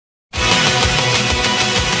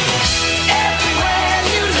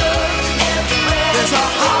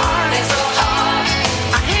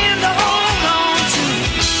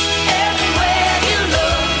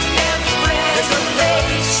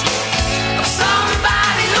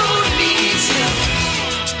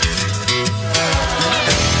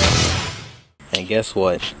guess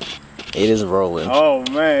what? It is rolling. Oh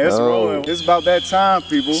man, it's rolling. It's about that time,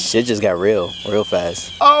 people. Shit just got real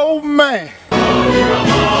fast. Oh man.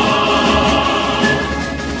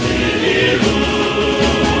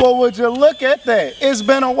 Well, would you look at that? It's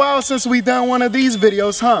been a while since we done one of these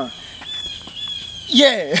videos, huh?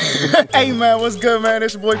 Yeah. Hey man, what's good, man?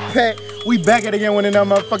 It's your boy Pat. We back at it again with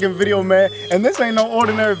another motherfucking video, man. And this ain't no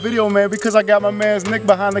ordinary video, man, because I got my man's Nick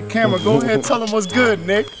behind the camera. Go ahead and tell him what's good,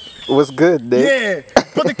 Nick. What's good, Nick? Yeah.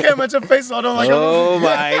 Put the camera at your face so I don't like it. Oh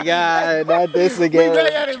my God, not this again. We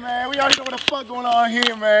back at it, man. We already know what the fuck going on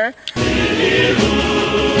here, man.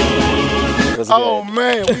 Oh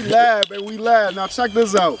man, we live, man. We live. Now check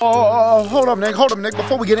this out. Oh, hold up, Nick. Hold up, Nick.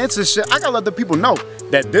 Before we get into this shit, I gotta let the people know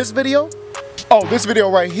that this video, this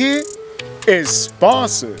video right here is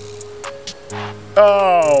sponsored.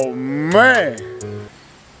 Oh man.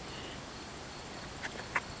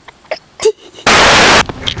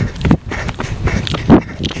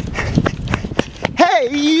 Hey,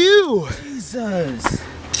 you! Jesus.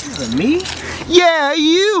 Me? Yeah,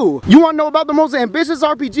 you! You wanna know about the most ambitious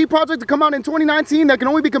RPG project to come out in 2019 that can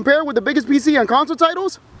only be compared with the biggest PC and console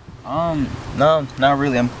titles? No, not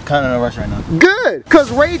really. I'm kind of in a rush right now. Good!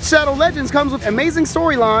 Cause Raid Shadow Legends comes with amazing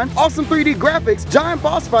storyline, awesome 3D graphics, giant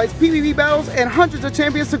boss fights, PvP battles, and hundreds of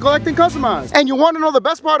champions to collect and customize. And you wanna know the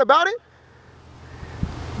best part about it?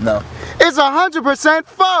 No. It's 100%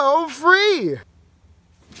 for free!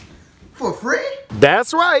 For free?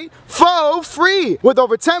 That's right, for free! With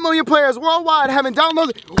over 10 million players worldwide having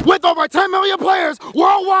downloaded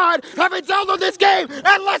this game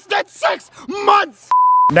in less than 6 months!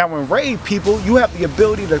 Now in Raid, people, you have the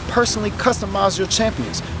ability to personally customize your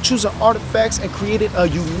champions, choosing artifacts and creating a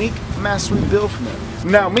unique mastery build for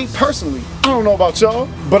them. Now me personally, I don't know about y'all,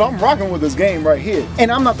 but I'm rocking with this game right here.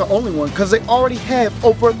 And I'm not the only one, because they already have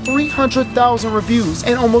over 300,000 reviews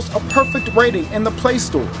and almost a perfect rating in the Play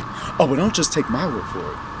Store. Oh, but don't just take my word for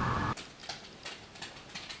it.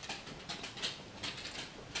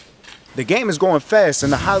 The game is going fast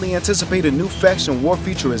and the highly anticipated new faction war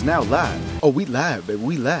feature is now live. Oh, we live, baby,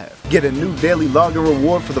 we live. Get a new daily login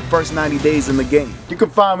reward for the first 90 days in the game. You can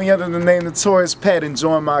find me under the name Notorious Pat and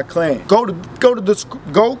join my clan. Go to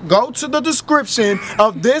the description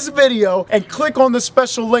of this video and click on the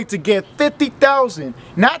special link to get 50,000,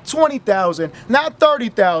 not 20,000, not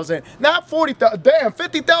 30,000, not 40,000, damn,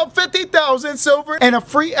 50,000 silver and a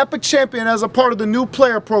free epic champion as a part of the new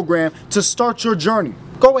player program to start your journey.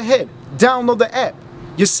 Go ahead, download the app.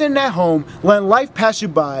 You're sitting at home, letting life pass you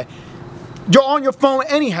by. You're on your phone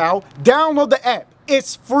anyhow, download the app.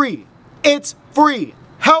 It's free. It's free.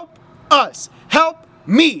 Help us. Help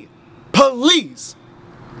me. Please.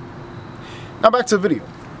 Now back to the video.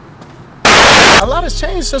 A lot has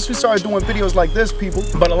changed since we started doing videos like this, people.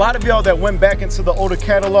 But a lot of y'all that went back into the older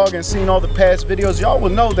catalog and seen all the past videos, y'all will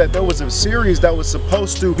know that there was a series that was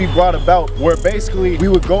supposed to be brought about where basically we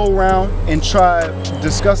would go around and try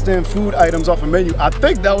disgusting food items off a menu. I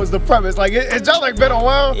think that was the premise. Like, it's just like been a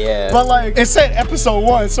while. Yeah. But like, it said episode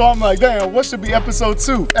 1, so I'm like, damn, what should be episode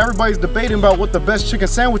 2? Everybody's debating about what the best chicken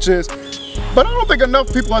sandwich is. But I don't think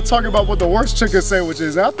enough people are talking about what the worst chicken sandwich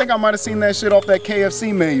is. And I think I might have seen that shit off that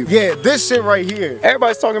KFC menu. Yeah, this shit right here.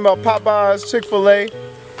 Everybody's talking about Popeyes, Fil A.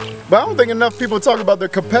 But I don't think enough people talk about their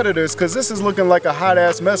competitors because this is looking like a hot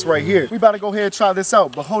ass mess right here. We about to go ahead and try this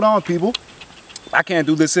out. But hold on, people. I can't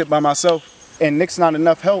do this shit by myself. And Nick's not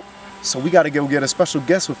enough help. So we got to go get a special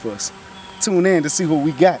guest with us. Tune in to see what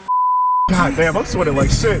we got. God damn, I'm sweating like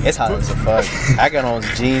shit. It's hot as a fuck. I got on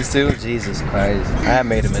jeans too. Jesus Christ. I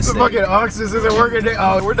made a mistake. The fucking oxys isn't working.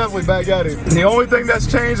 Oh, we're definitely back at it. The only thing that's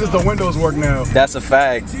changed is the windows work now. That's a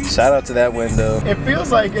fact. Shout out to that window. It feels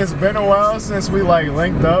like it's been a while since we like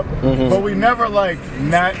linked up, but we never like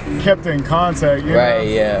not kept in contact. You know?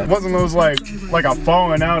 Yeah. It wasn't those like a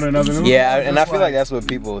falling out or nothing. Yeah, and I feel like that's what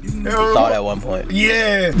people thought at one point.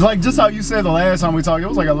 Yeah. Like just how you said the last time we talked, it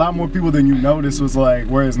was like a lot more people than you noticed was like,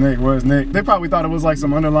 where's Nick? Where's Nick? They probably thought it was like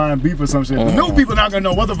some underlying beef or some shit. The new people not gonna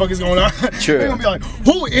know what the fuck is going on. True. They're gonna be like,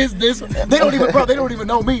 who is this? They don't even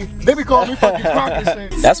know me. They be calling me fucking Croc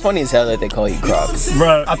and shit. That's funny as hell that they call you Croc.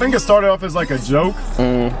 Bruh, I think it started off as like a joke,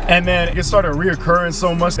 and then it started reoccurring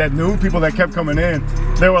so much that new people that kept coming in,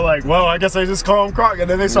 they were like, well, I guess I just call him Croc, and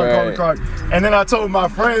then they started calling me Croc. And then I told my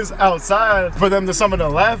friends outside for them to something to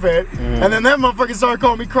laugh at, and then that motherfucker started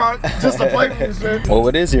calling me Croc just to play with this shit. Well,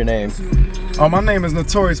 what is your name? Oh, my name is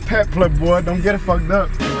Notorious Pat, Playboy. Don't get it fucked up.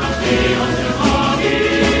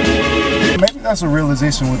 Maybe that's a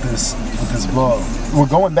realization with this vlog. We're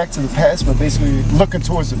going back to the past, but basically looking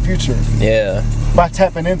towards the future. Yeah. By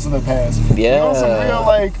tapping into the past. Yeah. We're on some real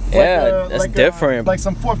that's different. Like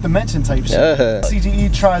some fourth dimension type shit. Yeah.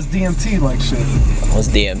 CGE tries DMT like shit. What's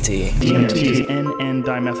DMT? DMT is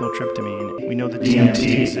N-dimethyltryptamine. We know that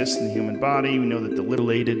DMT exists in the human body. We know that the little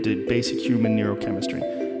A did basic human neurochemistry.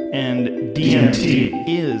 And DMT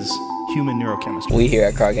is human neurochemistry. We here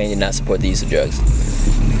at Croc do not support the use of drugs.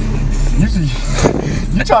 You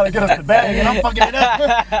trying to get us the bag and I'm fucking it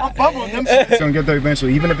up. I'm bubbling them shit. It's gonna get there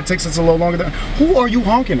eventually, even if it takes us a little longer. Who are you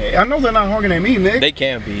honking at? I know they're not honking at me, Nick. They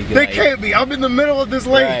can't be. They can't be. I'm in the middle of this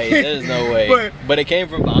lane. Right, there's no way. But it came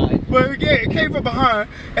from behind. But yeah, it came from behind.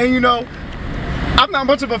 And you know, I'm not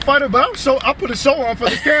much of a fighter, but I put a show on for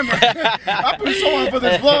this camera. I put a show on for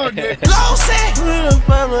this vlog, Nick.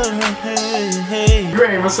 You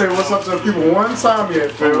ain't even say what's up to the people one time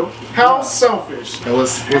yet, Phil. How selfish. Hey,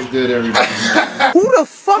 what's good, everybody? Who the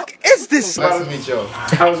fuck is this? Nice to meet y'all.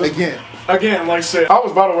 Again, like shit. I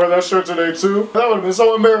was about to wear that shirt today too. That would have been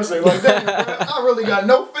so embarrassing. Like that, I really got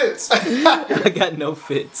no fits. I got no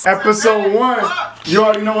fits. Episode 1. You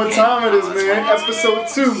already know what time it is, man. Episode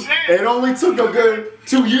 2. It only took a good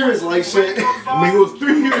 2 years, like shit. I mean, it was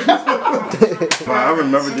 3 years. Bro, I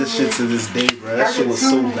remember this shit to this day, bro. That shit was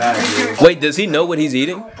so bad, bro. Wait, does he know what he's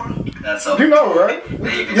eating? You know, right?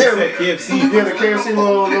 Yeah, KFC. Yeah, the KFC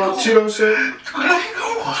little Cheeto shit.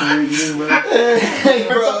 Hey,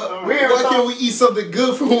 bro. Why can't we eat something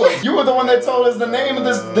good for once? You were the one that told us the name of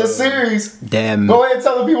this series. Damn. Go ahead and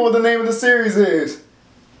tell the people what the name of the series is.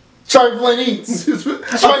 Trifling Eats.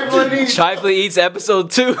 Trifling Eats. Trifling Eats episode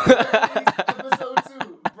 2. Episode 2.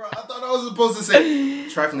 Bro, I thought I was supposed to say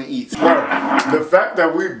Trifling Eats. Bro, the fact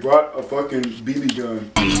that we brought a fucking BB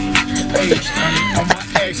gun.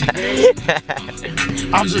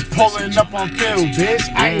 I'm just pulling up on film, bitch.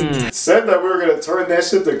 I said that we were gonna turn that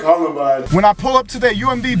shit to Columbine. When I pull up to that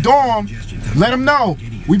UMD dorm, let them know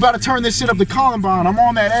we about to turn this shit up to Columbine. I'm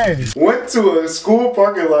on that ass. Went to a school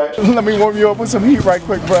parking lot. Let me warm you up with some heat right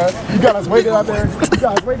quick, bro. You got us waiting out there. You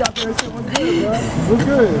got us waiting out there. Shit was good, bro. What's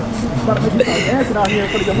good? About to make you start dancing out here in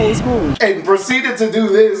front of the whole school. And proceeded to do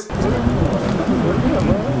this.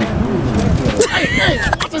 Hey,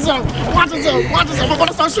 watch this out. Watch this out. Watch this out. I'm about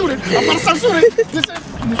to start shooting. I'm about to start shooting.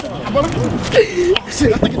 Oh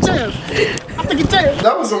shit, I think it's jam. I think it's jam.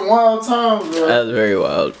 That was some wild times, bro. That was very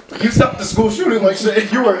wild. You stopped the school shooting like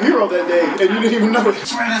shit. You were a hero that day, and you didn't even know it.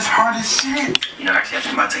 Man, that's hard as shit. You know, actually, I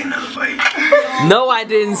think I might take another bite. No, I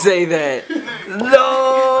didn't say that.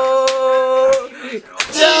 No.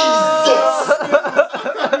 No.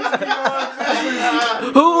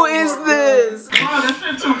 Who is this? Oh, this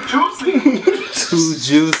shit too juicy. Too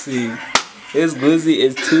juicy. His glizzy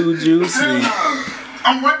is too juicy.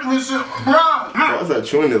 I'm ripping this shit, bro. Why was I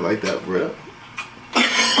chewing it like that, bro?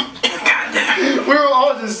 We were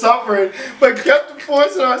all just suffering, but kept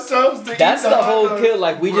forcing ourselves to That's eat the whole kill.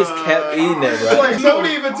 Like, we just kept eating it, bro. Like,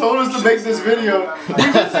 nobody even told us to make this video. We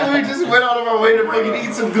just went out of our way to fucking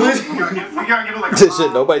eat some glizzy. We gotta give it like a This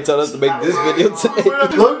shit, nobody told us to make this video today.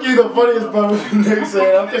 Low-key, the funniest part was Nick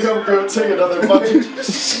saying, I think I'm gonna take another bite.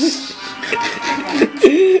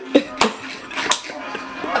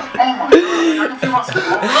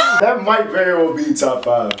 That might very well be top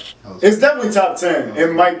 5. It's definitely top 10.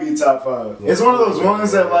 It might be top 5. It's one of those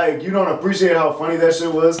ones that like you don't appreciate how funny that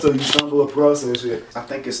shit was till you stumble across that shit. I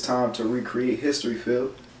think it's time to recreate history,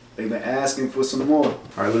 Phil. They've been asking for some more.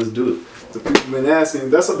 Alright, let's do it. The people been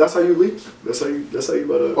asking. That's how you leak. That's how you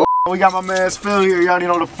about to. Oh, we got my man Phil here. You already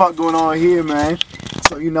know what the fuck going on here, man.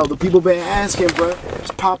 So you know the people been asking, bro.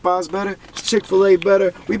 Is Popeyes better? Is Chick-Fil A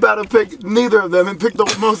better? We about to pick neither of them and pick the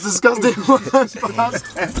most disgusting ones.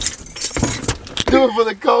 Do it for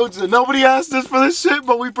the culture. Nobody asked us for this shit,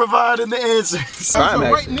 but we providing the answers.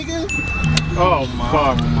 Right, nigga? Oh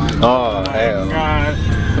my. Oh, hell. God.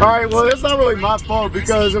 Alright, well it's not really my fault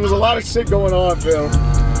because there was a lot of shit going on, Phil.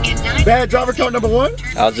 Bad driver count number 1?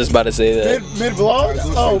 I was just about to say that. Mid vlog?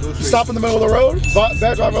 Oh, stop in the middle of the road?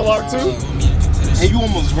 Bad driver log 2? And you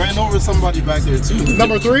almost ran over somebody back there too.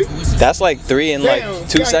 Number 3? That's like 3 in like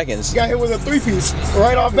 2 seconds. Got hit with a 3-piece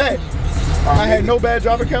right off bat. I had no bad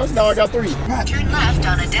driver counts, now I got 3. Turn left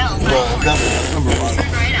on Adele. Turn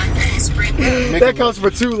right on Spring. That counts for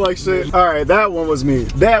 2 like shit. Alright, that one was me.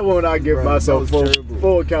 That one I give myself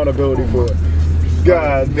full accountability for.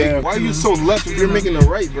 God damn. Why are you so left if you're making the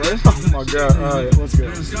right, bro? Oh my god. Alright, let's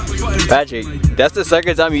go. Patrick, that's the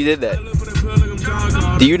second time you did that.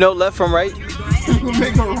 Do you know left from right?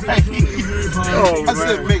 Make a right. Oh, I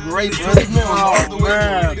said make right, brother. Oh,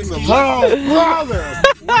 man. Oh, brother.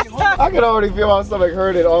 I can already feel my stomach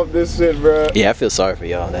hurting off this shit, bro. Yeah, I feel sorry for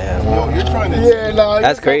y'all, man. Yo, you're trying to. Yeah, nah.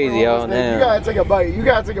 That's crazy, yo. You gotta take a bite. You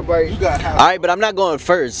gotta take a bite. You got half. All right, but I'm not going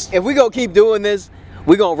first. If we gonna keep doing this,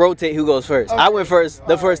 we gonna rotate who goes first. I went first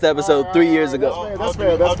the first episode 3 years ago. That's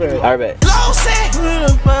fair. That's fair. All right, bet.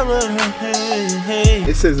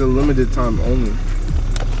 It says a limited time only.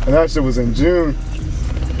 And that shit was in June.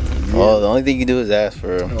 Oh, the only thing you do is ask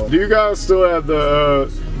for them. Do you guys still have the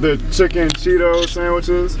chicken Cheeto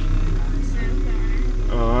sandwiches?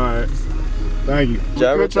 Oh, alright. Thank you.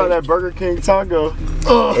 Good try that Burger King taco.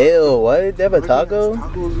 Ew, what? They have a taco?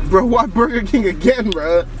 Bro, why Burger King again,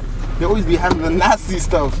 bro? They always be having the nasty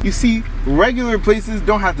stuff. You see, regular places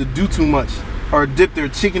don't have to do too much or dip their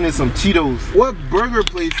chicken in some Cheetos. What burger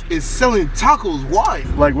place is selling tacos? Why?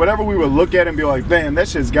 Like, whatever we would look at and be like, damn, that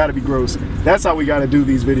shit's gotta be gross. That's how we gotta do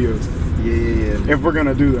these videos. Yeah. If we're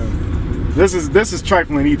gonna do them. This is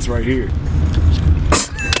Trifling Eats right here.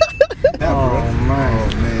 Oh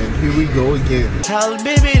man, here we go again.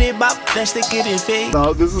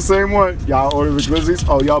 No, this is the same one. Y'all order the Glizzys?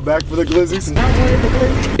 Oh, y'all back for the Glizzys?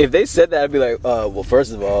 If they said that, I'd be like, well,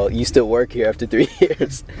 first of all, you still work here after 3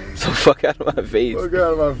 years. So fuck out of my face. Fuck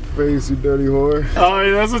out of my face, you dirty whore. Oh,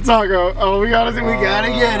 yeah, that's a taco. Oh, we gotta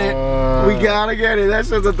get it. We gotta get it. That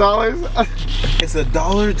shit's $1. It's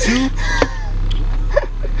 $1 too?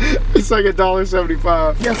 It's like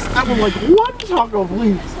 $1.75. Yes, I would like one taco,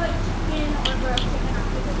 please.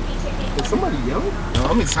 Is somebody yelling? No,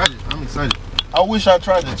 I'm excited. I wish I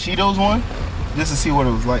tried the Cheetos one just to see what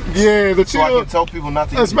it was like. Yeah, the Cheetos. So I can tell people not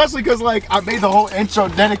to eat. Especially because, like, I made the whole intro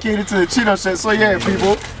dedicated to the Cheeto shit. So yeah,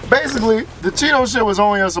 people. Basically, the Cheeto shit was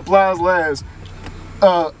only on supplies last.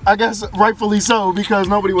 I guess rightfully so, because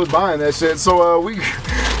nobody was buying that shit. So we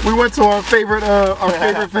went to our favorite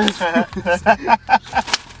fast food.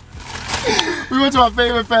 We went to our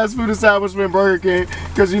favorite fast food establishment, Burger King,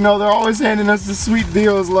 because you know they're always handing us the sweet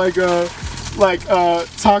deals like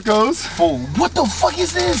tacos. Oh, what the fuck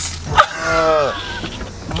is this?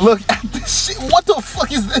 Look at this shit. What the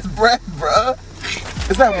fuck is this bread, bruh?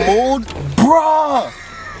 Is that mold? Bruh!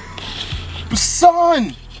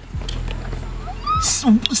 Son!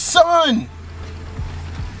 Son!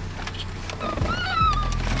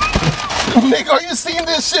 Nick, are you seeing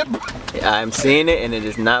this shit, bro? Yeah, I'm seeing it and it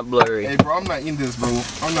is not blurry. Hey, bro, I'm not eating this, bro.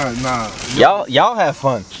 I'm not, nah. Y'all have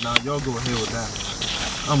fun. Nah, y'all go ahead with that.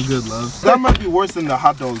 I'm good, love. That might be worse than the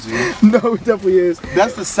hot dogs, dude. No, it definitely is.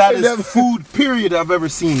 That's the saddest food period I've ever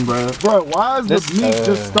seen, bro. Bro, why is this meat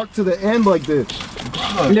just stuck to the end like this?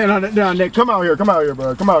 No, Nick, come out here,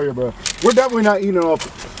 bro. Come out here, bro. We're definitely not eating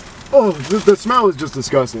off. Oh, the smell is just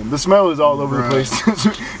disgusting. The smell is all over the place.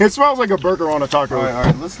 It smells like a burger on a taco. All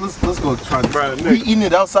right, let's go try this. Bro, We eating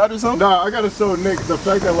it outside or something? Nah, I gotta show Nick the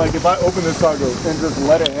fact that, like, if I open this taco and just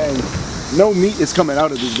let it hang, no meat is coming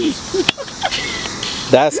out of this bitch.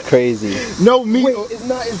 That's crazy. No meat. Wait, it's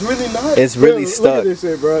not. It's really not. It's really stuck. Look at this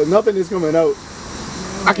shit, bro. Nothing is coming out.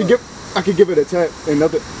 I could give it a tap and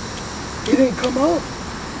nothing. It didn't come out.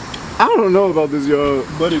 I don't know about this, y'all.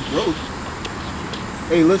 But it broke.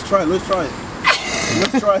 Hey, let's try it. Let's try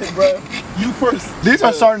it, bro. You first. These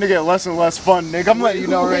are starting to get less and less fun, Nick. I'm letting you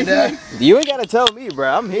know right now. You ain't gotta tell me, bro.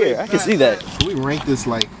 I'm here. I can see that. Can we rank this,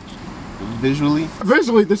 like, visually?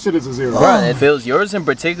 Visually, this shit is a 0. Bro, it feels, yours in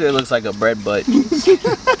particular looks like a bread butt.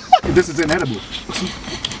 This is inedible.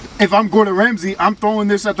 If I'm Gordon Ramsay, I'm throwing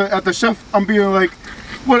this at the chef. I'm being like,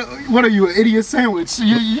 what are you, an idiot sandwich?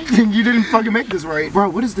 You didn't fucking make this right. Bro,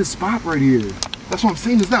 what is this spot right here? That's what I'm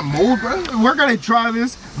saying. Is that mold, bro? We're gonna try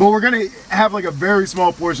this, but we're gonna have like a very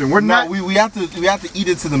small portion. We're not. We have to eat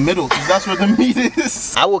it to the middle, because that's where the meat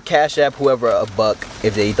is. I will cash app whoever $1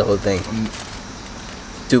 if they eat the whole thing.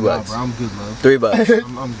 $2. Nah, bro, I'm good, love. $3.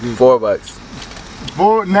 I'm good. $4.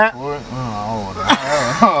 For now.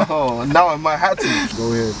 Oh, now I might have to.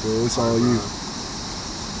 Go ahead, bro. It's all you.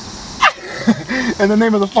 In the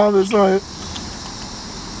name of the Father and Son.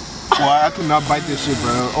 Why I could not bite this shit,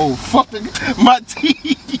 bro. Oh, fuck my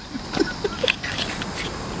teeth.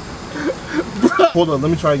 Hold on, let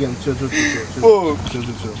me try again. Chill. Oh. Chill.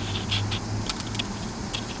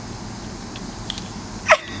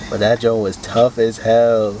 But that joint was tough as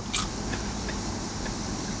hell.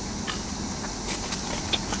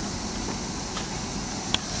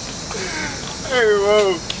 Hey,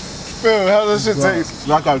 bro. Phil, how does this shit taste?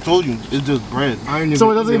 Like I told you, it's just bread. So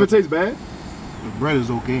it doesn't even taste bad? The bread is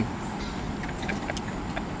okay.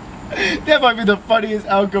 That might be the funniest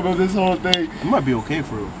outcome of this whole thing. It might be okay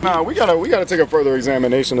for real. Nah, we gotta take a further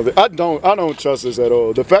examination of it. I don't trust this at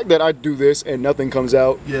all. The fact that I do this and nothing comes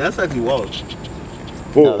out. Yeah, that's actually wild.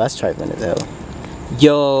 No, that's trifling as hell.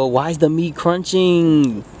 Yo, why is the meat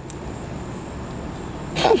crunching?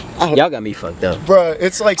 Y'all got me fucked up. Bruh,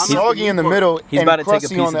 it's like soggy in the middle He's and about to take a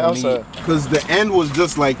crusty piece on the of the meat. outside. Because the end was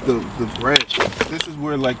just like the bread. This is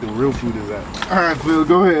where like the real food is at. Alright, Phil,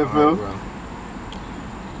 go ahead, Phil. Bro.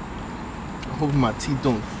 I hope my teeth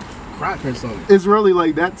don't crack or something. It's really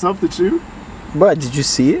like that tough to chew? Bro, did you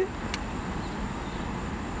see it?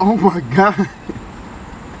 Oh my god.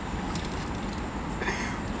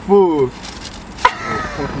 Fool.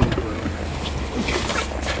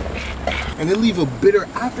 And they leave a bitter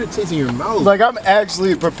aftertaste in your mouth. Like, I'm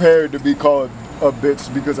actually prepared to be called a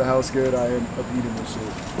bitch because of how scared I am of eating this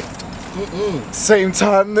shit. Same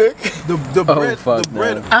time, Nick. The bread, fuck the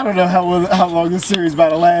bread. no. I don't know how long this series about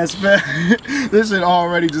to last, man. This shit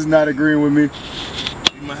already just not agreeing with me.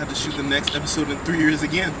 You might have to shoot the next episode in 3 years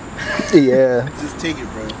again. Yeah. Just take it,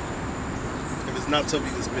 bro. If it's not tough,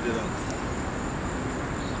 you can spit it out.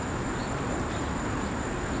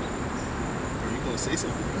 Are you gonna say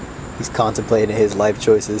something, bro? He's contemplating his life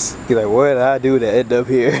choices. He's like, what did I do to end up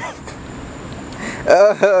here?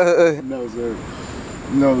 No, sir.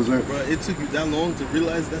 No, sir. Bro, it took you that long to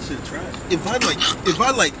realize that shit trash. If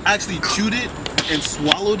I like actually chewed it and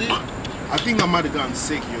swallowed it, I think I might have gotten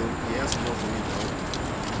sick, yo. Yeah, that's enough for me,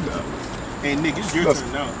 bro. No. Hey, Nick, it's your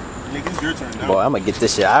turn now. Nick, it's your turn now. Boy, I'm gonna get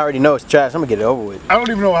this shit. I already know it's trash. I'm gonna get it over with. I don't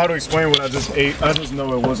even know how to explain what I just ate. I just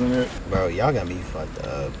know it wasn't it. Bro, y'all got me fucked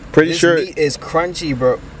up. Pretty This sure meat is crunchy,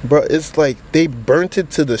 bro. Bro, it's like they burnt it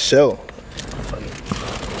to the shell.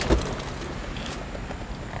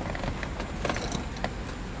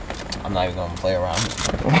 I'm not even gonna play around.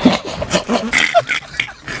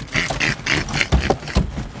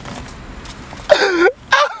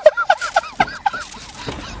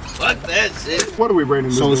 Fuck that shit. What are we rating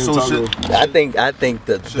this So taco? shit. I think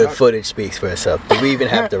the footage speaks for itself. Do we even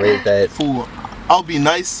have to rate that? Fool, I'll be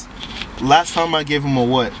nice. Last time I gave him a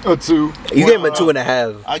what? A 2. You gave him a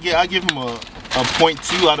 2.5. I give him a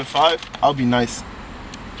 0.2 out of 5. I'll be nice.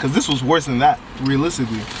 Cause this was worse than that,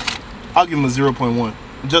 realistically. I'll give him a 0.1.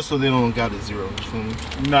 Just so they don't got a 0, you feel me?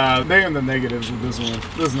 Nah, they in the negatives with this one.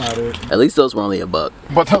 That's not it. At least those were only $1.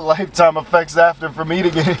 But the lifetime effects after for me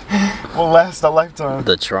to get it will last a lifetime.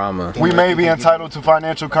 The trauma. We may be entitled to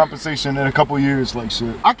financial compensation in a couple years, like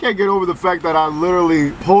shit. I can't get over the fact that I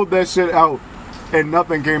literally pulled that shit out and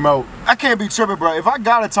nothing came out. I can't be tripping, bro. If I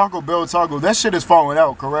got a Taco Bell taco, that shit is falling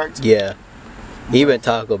out, correct? Yeah. Even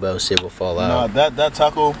Taco Bell shit will fall Nah, out. that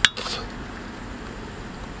taco.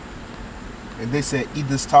 If they said eat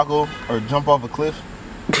this taco or jump off a cliff.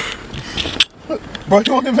 Bro, you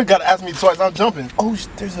don't even gotta ask me twice. I'm jumping. Oh,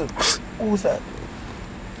 there's a. What was that?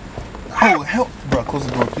 Oh, help. Bro, close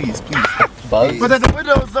the door, please, please. Bugs? But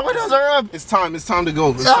the windows are up. It's time to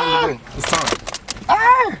go. It's time to go. It's time.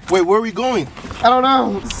 Ah! Wait, where are we going? I don't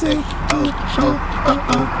know.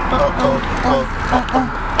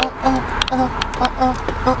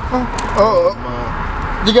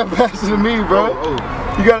 Oh, you got faster than me, bro.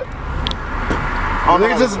 You got. Oh, they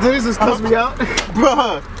just cussed me out.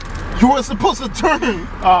 Bruh, you were supposed to turn.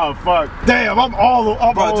 Oh fuck! Damn, I'm all.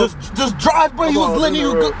 Bro, just drive, bro. He was letting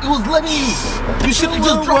you go. He was letting you. You should have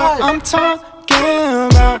just drive. I'm talking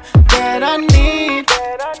about that I need.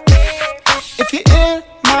 If you're in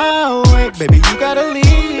my way, baby, you gotta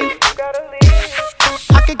leave.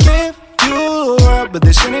 I could give you up, but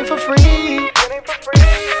this shit ain't for free.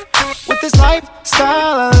 With this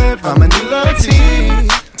lifestyle I live, I'ma need love tea.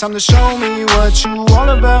 Time to show me what you all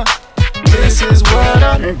about. This is what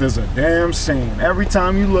I think there's a damn shame. Every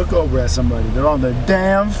time you look over at somebody, they're on their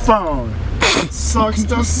damn phone. Sucks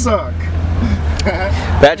to suck.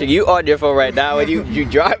 Patrick, you on your phone right now and you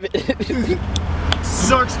drive it.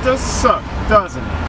 Sucks to suck, doesn't it?